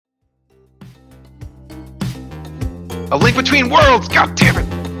A Link Between Worlds! God damn it!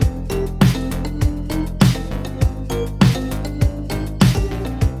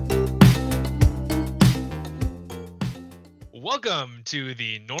 Welcome to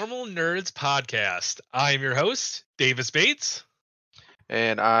the Normal Nerds Podcast. I am your host, Davis Bates.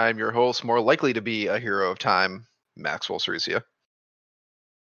 And I'm your host, more likely to be a hero of time, Maxwell Ceresia.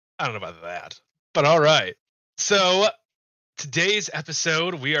 I don't know about that, but all right. So, today's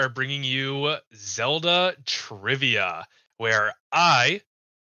episode, we are bringing you Zelda Trivia, where I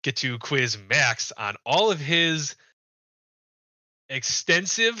get to quiz Max on all of his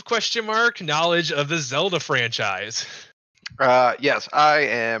extensive knowledge of the Zelda franchise. Yes,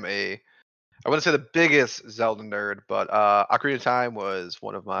 I wouldn't say the biggest Zelda nerd, but Ocarina of Time was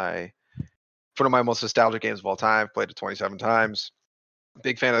one of my most nostalgic games of all time. Played it 27 times.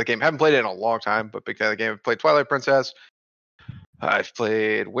 Big fan of the game. Haven't played it in a long time, but big fan of the game. I've played Twilight Princess. I've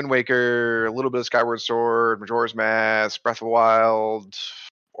played Wind Waker, a little bit of Skyward Sword, Majora's Mask, Breath of the Wild,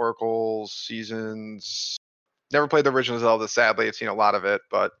 Oracle, Seasons. Never played the original Zelda, sadly. I've seen a lot of it,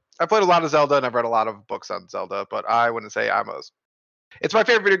 but I've played a lot of Zelda and I've read a lot of books on Zelda, but I wouldn't say it's my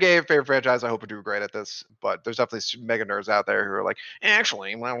favorite video game, favorite franchise. I hope I do great at this, but there's definitely some mega nerds out there who are like,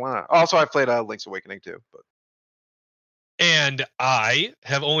 actually, blah. Also, I've played Link's Awakening too. But And I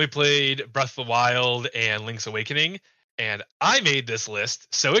have only played Breath of the Wild and Link's Awakening, and I made this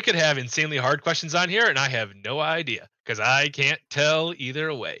list so it could have insanely hard questions on here, and I have no idea because I can't tell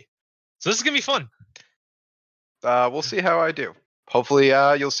either way. So this is going to be fun. We'll see how I do. Hopefully,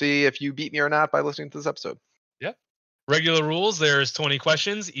 you'll see if you beat me or not by listening to this episode. Yep. Regular rules, there's 20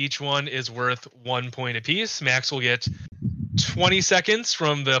 questions. Each one is worth 1 point apiece. Max will get 20 seconds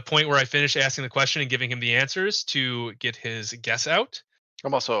from the point where I finish asking the question and giving him the answers to get his guess out.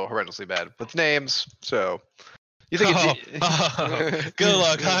 I'm also horrendously bad with names, so you think good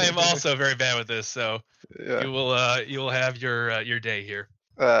luck. I am also very bad with this, so yeah. you will have your day here.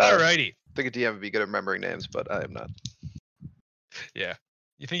 Alrighty. Alrighty. I think a DM would be good at remembering names, but I am not. Yeah,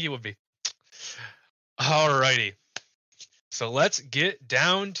 you think you would be. Alrighty. So let's get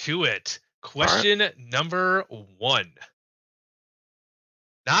down to it. Question number 1.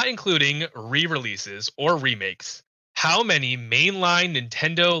 Not including re-releases or remakes, how many mainline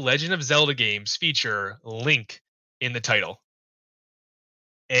Nintendo Legend of Zelda games feature Link in the title?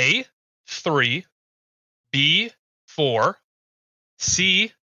 A, 3, B, 4,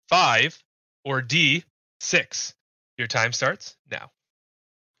 C, 5, or D, 6? Your time starts now.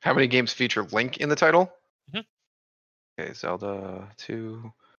 How many games feature Link in the title? Mhm. Okay, Zelda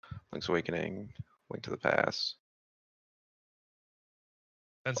 2, Link's Awakening, Link to the Past.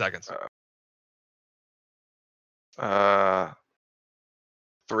 10 seconds.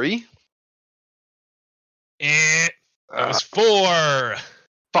 3? That was 4.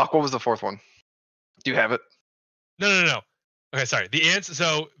 Fuck, what was the fourth one? Do you have it? No. Okay, sorry. The answer.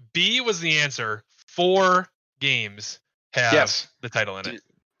 So B was the answer. 4 games have the title in it.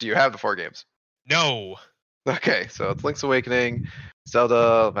 Do you have the 4 games? No. Okay, so it's Link's Awakening,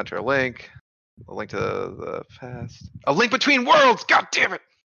 Zelda, Adventure of Link, A Link to the Past, A Link Between Worlds. God damn it!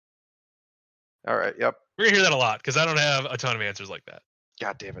 All right. Yep. We're gonna hear that a lot because I don't have a ton of answers like that.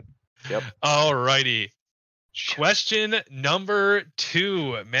 God damn it. Yep. Alrighty. Shit. Question number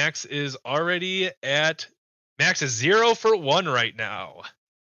 2. Max is 0 for 1 right now.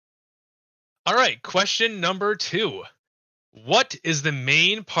 All right. Question number 2. What is the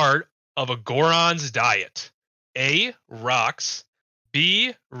main part of a Goron's diet? A, rocks,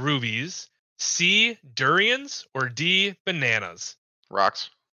 B, rubies, C, durians, or D, bananas? Rocks.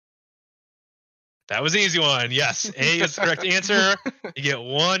 That was an easy one. Yes, A is the correct answer. You get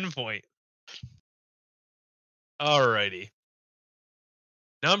 1 point. Alrighty.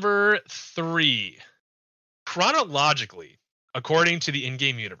 Number 3. Chronologically, according to the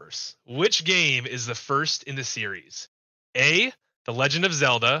in-game universe, which game is the first in the series? A, The Legend of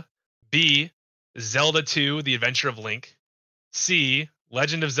Zelda, B, Zelda 2, The Adventure of Link, C,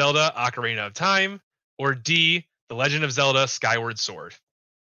 Legend of Zelda, Ocarina of Time, or D, The Legend of Zelda, Skyward Sword?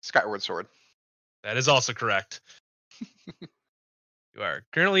 Skyward Sword. That is also correct. You are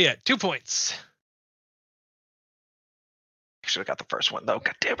currently at 2 points. I should have got the first one, though.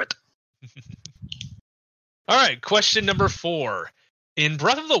 God damn it. All right, question number 4. In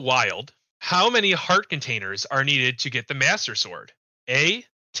Breath of the Wild, how many heart containers are needed to get the Master Sword? A,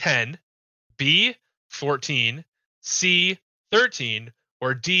 10, B, 14, C, 13,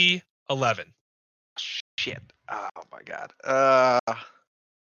 or D, 11? Shit. Oh, my God.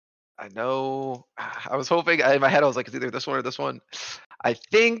 I know. I was hoping, in my head, I was like, it's either this one or this one. I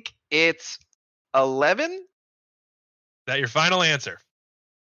think it's 11. Is that your final answer?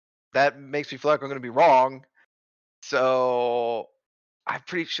 That makes me feel like I'm going to be wrong. So I'm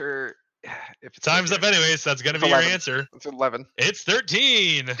pretty sure if it's Time's up anyway, so that's gonna it's be your 11. answer. It's 11. It's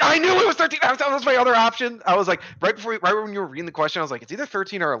 13. I knew it was 13. That was my other option. I was like, right when you were reading the question, I was like, it's either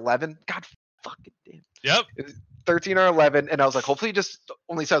 13 or 11. God fucking damn. Yep. It was 13 or 11, and I was like, hopefully it just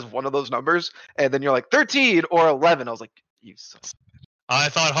only says one of those numbers. And then you're like 13 or 11. I was like, you son of I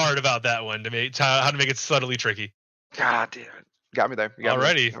thought hard about that one to make how to make it subtly tricky. God damn it. Got me there.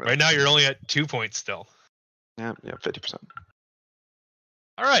 Alrighty. Right now you're only at 2 points still. Yeah, 50%.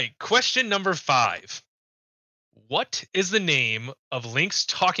 All right. Question number 5. What is the name of Link's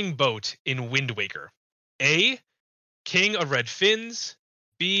talking boat in Wind Waker? A. King of Red Fins.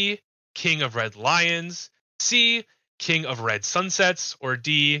 B. King of Red Lions. C. King of Red Sunsets. Or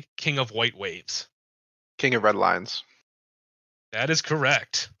D. King of White Waves. King of Red Lions. That is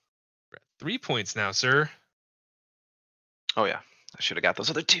correct. We're at 3 points now, sir. Oh, yeah. I should have got those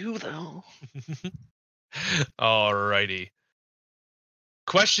other two, though. Alrighty.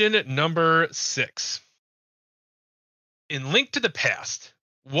 Question number 6. In Link to the Past,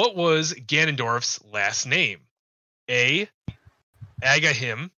 what was Ganondorf's last name? A.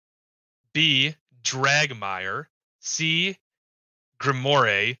 Agahim. B. Dragmire. C.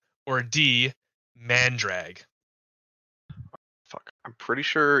 Grimore. Or D. Mandrag. Fuck. I'm pretty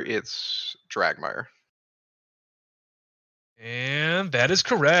sure it's Dragmire. And that is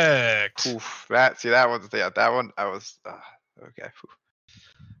correct. Oof. That one, I was, okay.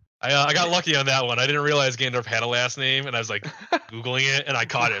 I got lucky on that one. I didn't realize Gandalf had a last name, and I was like Googling it, and I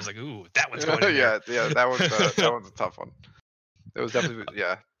caught it. I was like, ooh, that one's going in there. Yeah, that one's a tough one. It was definitely,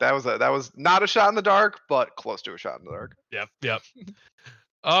 yeah, that was not a shot in the dark, but close to a shot in the dark. Yep.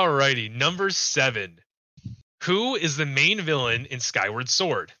 Alrighty, number 7. Who is the main villain in Skyward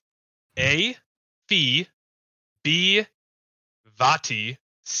Sword? A. Fi. B. Vati.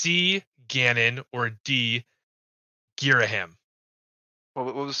 C. Ganon. Or D. Girahim.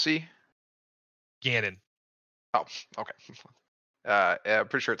 What was C? Ganon. Oh, okay. I'm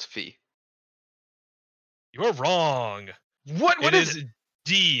pretty sure it's Fi. You're wrong. What It is is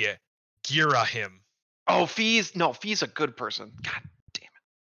D. Girahim. Oh, Fi's a good person. God damn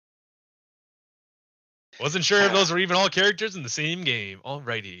it. Wasn't sure if those were even all characters in the same game.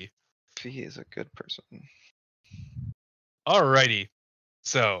 Alrighty. Fi is a good person. Alrighty.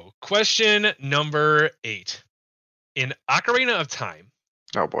 So, question number 8. In Ocarina of Time,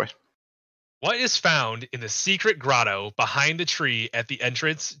 Oh boy. what is found in the secret grotto behind the tree at the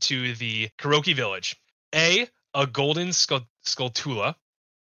entrance to the Kuroki village? A. A golden sculptula.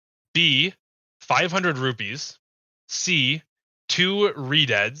 B. 500 rupees. C. 2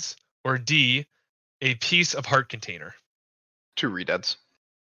 redeads. Or D. A piece of heart container. 2 redeads.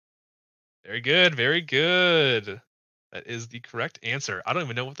 Very good. Very good. That is the correct answer. I don't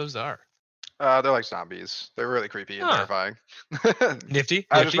even know what those are. They're like zombies. They're really creepy and terrifying. Nifty.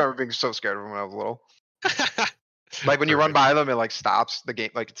 I just remember being so scared of them when I was little. Like when you run by them, it like stops the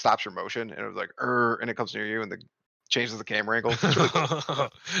game, like it stops your motion, and it was like, and it comes near you, and it changes the camera angle. It's really cool.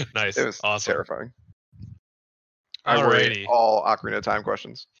 Nice. It was awesome. terrifying. I rate all Ocarina of Time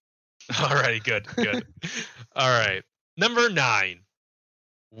questions. Alrighty, good. All right. Number 9.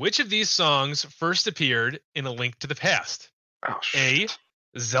 Which of these songs first appeared in A Link to the Past? Oh, A.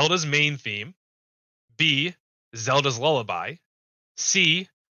 Zelda's main theme. B. Zelda's lullaby. C.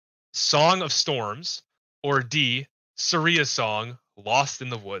 Song of Storms. Or D. Saria's song, Lost in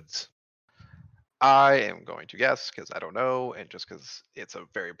the Woods. I am going to guess because I don't know, and just because it's a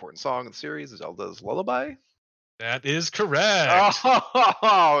very important song in the series, Zelda's Lullaby. That is correct.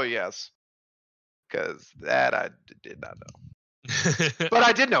 Oh yes, because that I did not know, but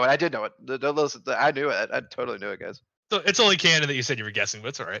I did know it. I knew it. I totally knew it, guys. So it's only canon that you said you were guessing, but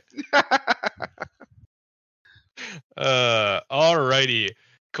it's all right. Alrighty.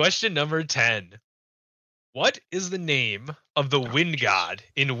 Question number 10. What is the name of the wind god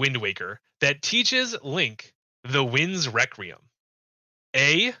in Wind Waker that teaches Link the Wind's Requiem?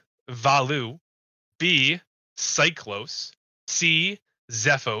 A. Valu. B. Cyclos. C.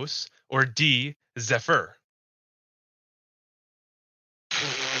 Zephos. Or D. Zephyr.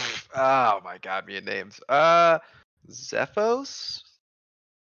 Oh my god, me and names. Zephos?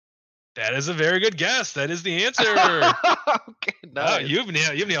 That is a very good guess. That is the answer. Okay, nice. You've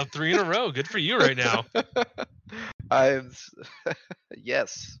nailed 3 in a row. Good for you right now.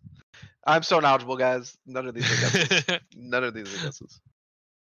 Yes. I'm so knowledgeable, guys. None of these are guesses.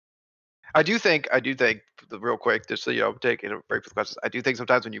 I do think real quick, just so you know, taking a break for the questions. I do think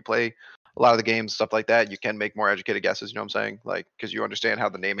sometimes when you play a lot of the games, stuff like that, you can make more educated guesses. You know what I'm saying? Like, because you understand how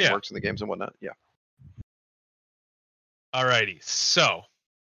the naming works in the games and whatnot. Yeah. Alrighty. So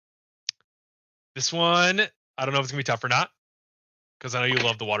this one I don't know if it's gonna be tough or not, because I know you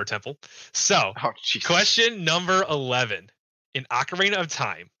love the water temple. So, Oh, Jesus. question number 11. In Ocarina of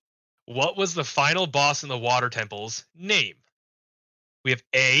Time, what was the final boss in the water temple's name? We have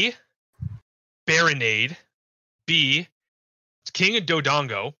A, Baronade, B, King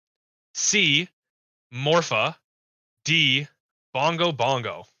Dodongo, C, Morpha, D, Bongo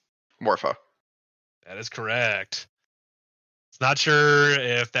Bongo. Morpho. That is correct. It's not sure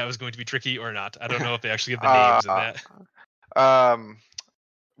if that was going to be tricky or not. I don't know if they actually give the names in that.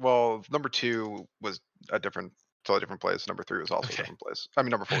 Well, number 2 was a totally different place. Number 3 was also a Okay. different place. I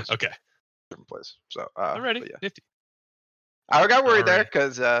mean, number 4 was a Okay. different place. So, Alrighty. but yeah. Nifty. I got worried there Alrighty.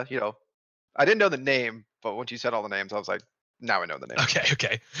 because, I didn't know the name, but once you said all the names, I was like, now I know the name.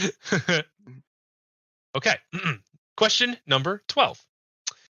 Okay. Okay. Question number 12.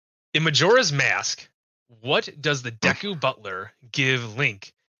 In Majora's Mask, what does the Deku Butler give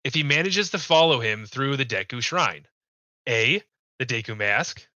Link if he manages to follow him through the Deku Shrine? A, the Deku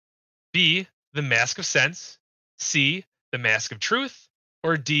Mask, B, the Mask of Sense, C, the Mask of Truth,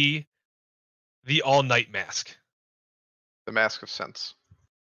 or D, the All Night Mask? The Mask of Sense.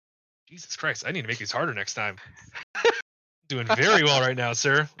 Jesus Christ, I need to make these harder next time. Doing very well right now,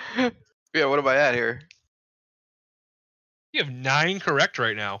 sir. Yeah, what am I at here? You have 9 correct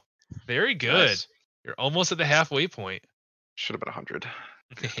right now. Very good. Nice. You're almost at the halfway point. Should have been 100.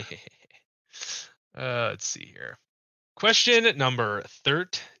 Let's see here. Question number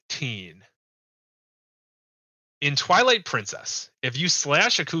 13. In Twilight Princess, if you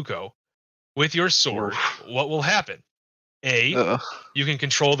slash a Kuko with your sword, what will happen? A, you can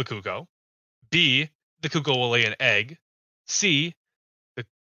control the Kuko. B, the Kuko will lay an egg. C,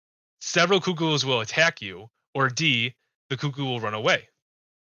 several Kukos will attack you. Or D, the Kuko will run away.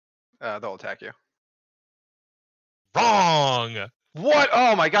 They'll attack you. Wrong. What?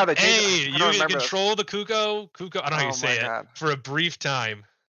 Oh my god! A, you can control the Kuko. I don't know how you say God. it. For a brief time.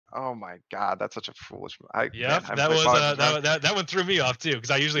 Oh my god, that's such a foolish. Yep, that one threw me off too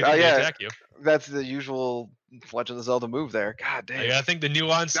because I usually think they attack you. That's the usual Legend of Zelda move there. God damn. I think the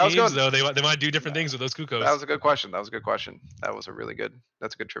nuanced themes though they want to do different things with those Kukos. That was a good question. That's a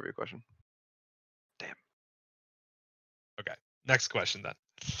good trivia question. Damn. Okay, next question then.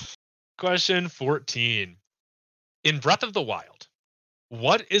 Question 14. In Breath of the Wild,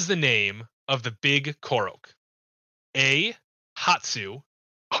 what is the name of the big Korok? A, Hatsu,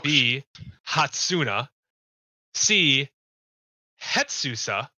 B, Hatsuna, C,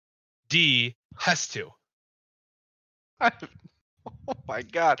 Hetsusa, D, Hestu. Oh my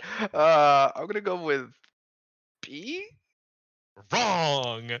god. I'm gonna go with B?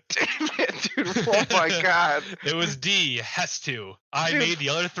 Wrong. Damn it, dude. Oh my god. It was D, Hestu. I made the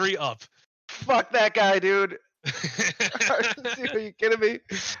other 3 up. Fuck that guy, dude. Are you kidding me?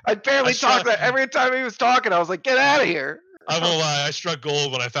 I barely talked that. Every time he was talking, I was like, get out of here. I won't lie, I struck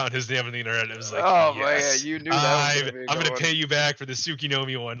gold when I found his name on the internet. It was like, oh yes, man, you knew that. I'm gonna pay you back for the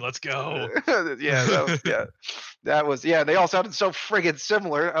Tsukiyomi one. Let's go. That was They all sounded so friggin'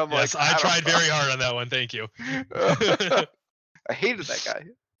 similar. Yes, I tried very hard on that one. Thank you. I hated that guy.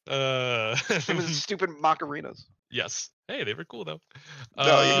 It was stupid macarinas. Yes. Hey, they were cool though.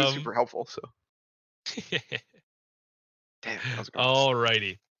 No, he was super helpful. So. Damn. That was a good one.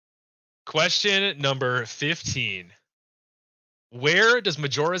 Alrighty. Question number 15. Where does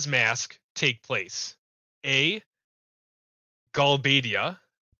Majora's Mask take place? A, Galbadia,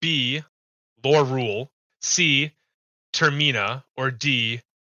 B, Lorule, C, Termina, or D,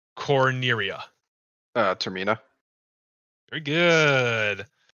 Corneria? Termina. Very good.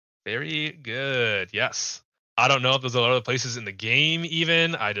 Very good. Yes. I don't know if there's other places in the game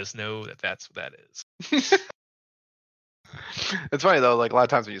even. I just know that that's what that is. It's funny though, like a lot of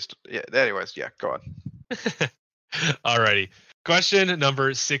times we used to anyways, go on. Alrighty. Question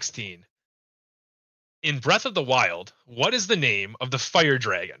number 16. In Breath of the Wild, what is the name of the fire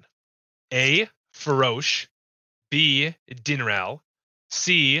dragon? A, Farosh, B, Dinral,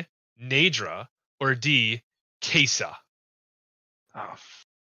 C, Nadra, or D, Kesa? Oh,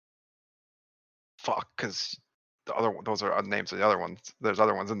 fuck, because those are names of the other ones. There's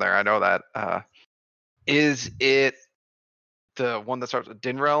other ones in there. I know that. Is it the one that starts with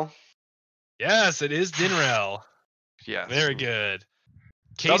Dinrel? Yes, it is Dinral. Yes. Very good.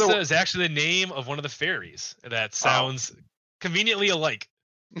 Kesa is actually the name of one of the fairies that sounds conveniently alike.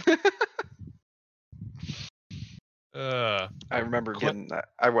 I remember getting that.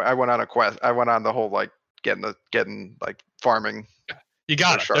 I went on a quest. I went on the whole getting farming. You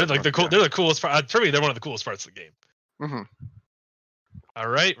got it. They're like they're the coolest part. For me, they're one of the coolest parts of the game. Mm-hmm. All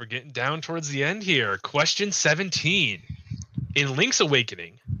right, we're getting down towards the end here. Question 17. In Link's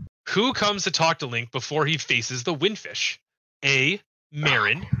Awakening, Who comes to talk to Link before he faces the Windfish? A.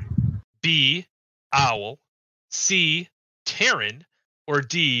 Marin, B. Owl, C. Terran, or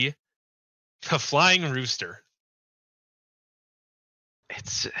D. The Flying Rooster?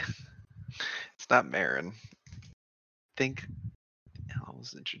 It's not Marin. I think Owl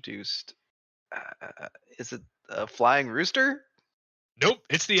was introduced. Is it a Flying Rooster? Nope,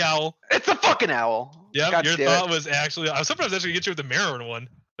 it's the Owl. It's a fucking owl. Yep, God your damn thought it. was actually. I was surprised actually get you with the Marin one.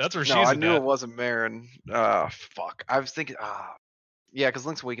 That's where she's No, I at. knew it wasn't Marin. Fuck. I was thinking. Yeah, because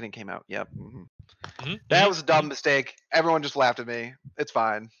Link's Awakening came out. Yep. That was a dumb mistake. Everyone just laughed at me. It's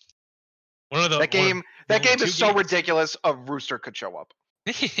fine. That game is so ridiculous. A rooster could show up.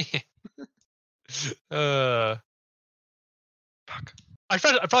 Fuck. I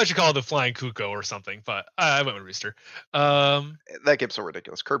probably should call it the Flying Cuckoo or something, but I went with Rooster. That game's so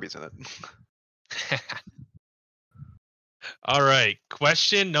ridiculous. Kirby's in it. All right.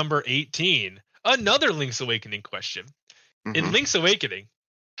 Question number 18. Another Link's Awakening question. In Link's Awakening,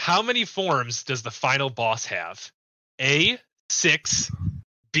 how many forms does the final boss have? A, 6,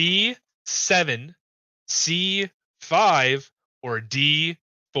 B, 7, C, 5, or D,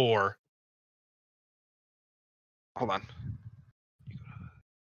 4? Hold on.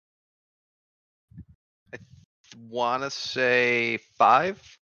 I want to say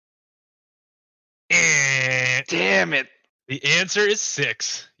 5. Damn it. The answer is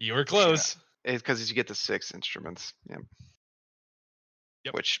 6. You were close. Yeah. It's because you get the 6 instruments. Yeah.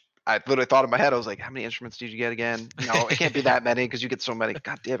 Yep. Which I literally thought in my head, I was like, how many instruments did you get again? No, it can't be that many because you get so many.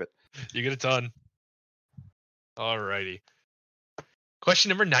 God damn it. You get a ton. All righty. Question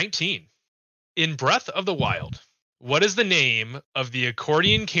number 19. In Breath of the Wild, what is the name of the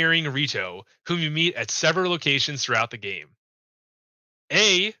accordion-carrying Rito whom you meet at several locations throughout the game?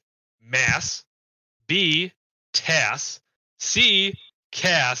 A. Mass, B. Tass, C.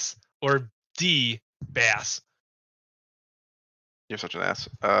 Cass, or D. Bass? You're such an ass.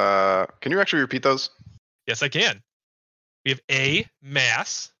 Can you actually repeat those? Yes, I can. We have A.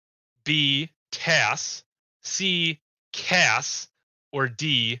 Mass, B. Tass, C. Cass, or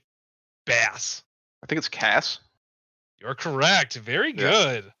D. Bass? I think it's Cass. You're correct. Very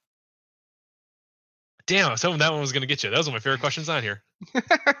good. Yeah. Damn, I was hoping that one was going to get you. That was one of my favorite questions on here.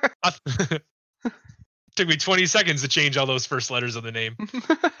 Took me 20 seconds to change all those first letters of the name.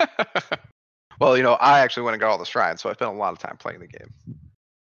 Well, I actually went and got all the shrines, so I spent a lot of time playing the game.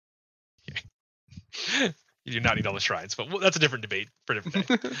 Okay. You do not need all the shrines, but that's a different debate for a different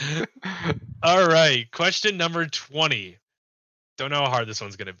day. All right, question number 20. Don't know how hard this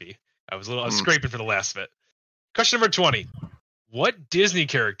one's going to be. I was scraping for the last of it. Question number 20. What Disney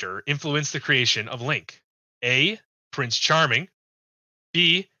character influenced the creation of Link? A. Prince Charming,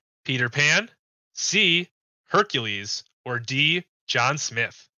 B. Peter Pan, C. Hercules, or D. John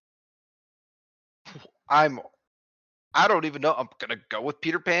Smith? I don't even know. I'm gonna go with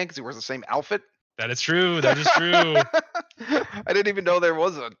Peter Pan because he wears the same outfit. That is true. That is true. I didn't even know there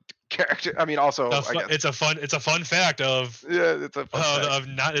was a character. I mean, also, it's a fun fact of it's a fun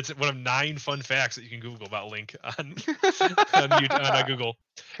fact. It's one of 9 fun facts that you can Google about Link on Google.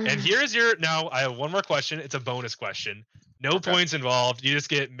 And here's now I have one more question. It's a bonus question. No points involved. You just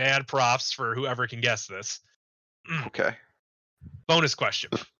get mad props for whoever can guess this. Okay. Bonus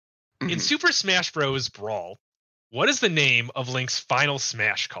question. In Super Smash Bros. Brawl, what is the name of Link's final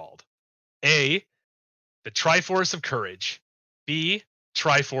smash called? A. The Triforce of Courage. B.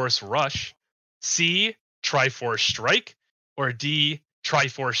 Triforce Rush. C. Triforce Strike. Or D.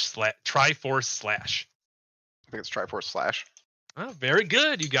 Triforce Slash. I think it's Triforce Slash. Oh, very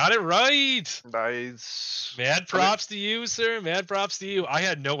good. You got it right. Nice. Mad props to you, sir. Mad props to you. I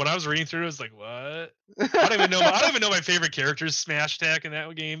had when I was reading through it, I was like, what? I don't even know my favorite character's smash attack in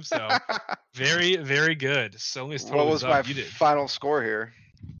that game. So very, very good. So what was my final score here?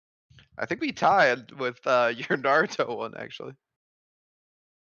 I think we tied with your Naruto one, actually.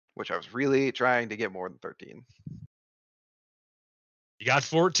 Which I was really trying to get more than 13. You got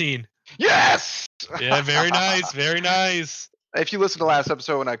 14. Yes! Yeah, very nice. Very nice. If you listen to last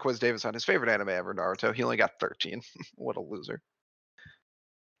episode when I quizzed Davis on his favorite anime ever, Naruto, he only got 13. What a loser.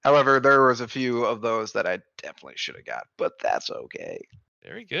 However, there was a few of those that I definitely should have got, but that's okay.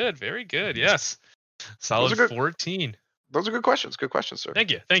 Very good. Very good. Yes. Solid 14. Those are good questions. Good questions, sir.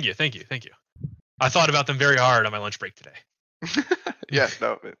 Thank you. I thought about them very hard on my lunch break today. Yeah,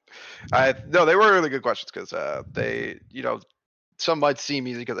 no, they were really good questions because they, some might seem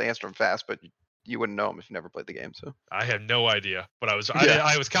easy because I answered them fast, but you wouldn't know them if you never played the game. So I have no idea what I was.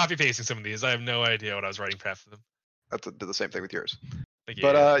 I was copy pasting some of these. I have no idea what I was writing past them. I did the same thing with yours.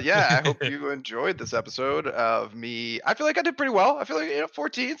 But yeah, I hope you enjoyed this episode of me. I feel like I did pretty well. I feel like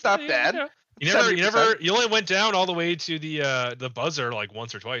 14 is not bad. Yeah. You only went down all the way to the buzzer like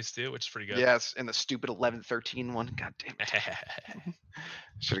once or twice too, which is pretty good. Yes, and the stupid 11-13 one. God damn it.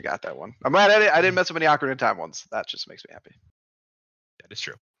 Should have got that one. I'm glad I didn't mess with any Ocarina of Time ones. That just makes me happy. That is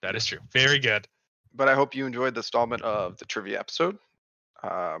true. That is true. Very good. But I hope you enjoyed the installment of the trivia episode.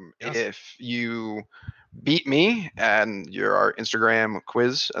 Yes. If you beat me and you're our Instagram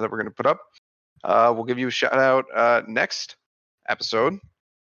quiz that we're going to put up, we'll give you a shout out next episode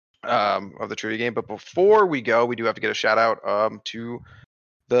of the trivia game. But before we go, we do have to get a shout out to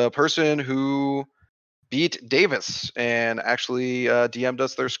the person who beat Davis and actually DM'd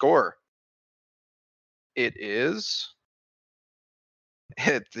us their score. Your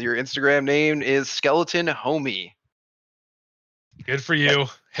Instagram name is Skeleton Homie. Good for you.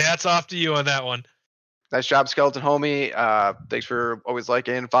 Hats off to you on that one. Nice job, Skeleton Homie. Thanks for always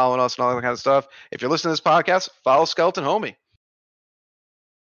liking, following us, and all that kind of stuff. If you're listening to this podcast, follow Skeleton Homie.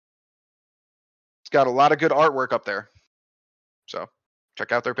 It's got a lot of good artwork up there. So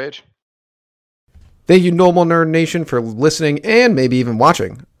check out their page. Thank you, Normal Nerd Nation, for listening and maybe even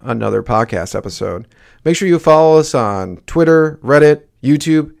watching another podcast episode. Make sure you follow us on Twitter, Reddit,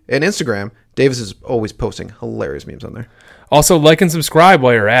 YouTube, and Instagram. Davis is always posting hilarious memes on there. Also, like and subscribe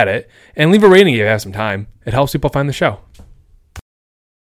while you're at it, and leave a rating if you have some time. It helps people find the show.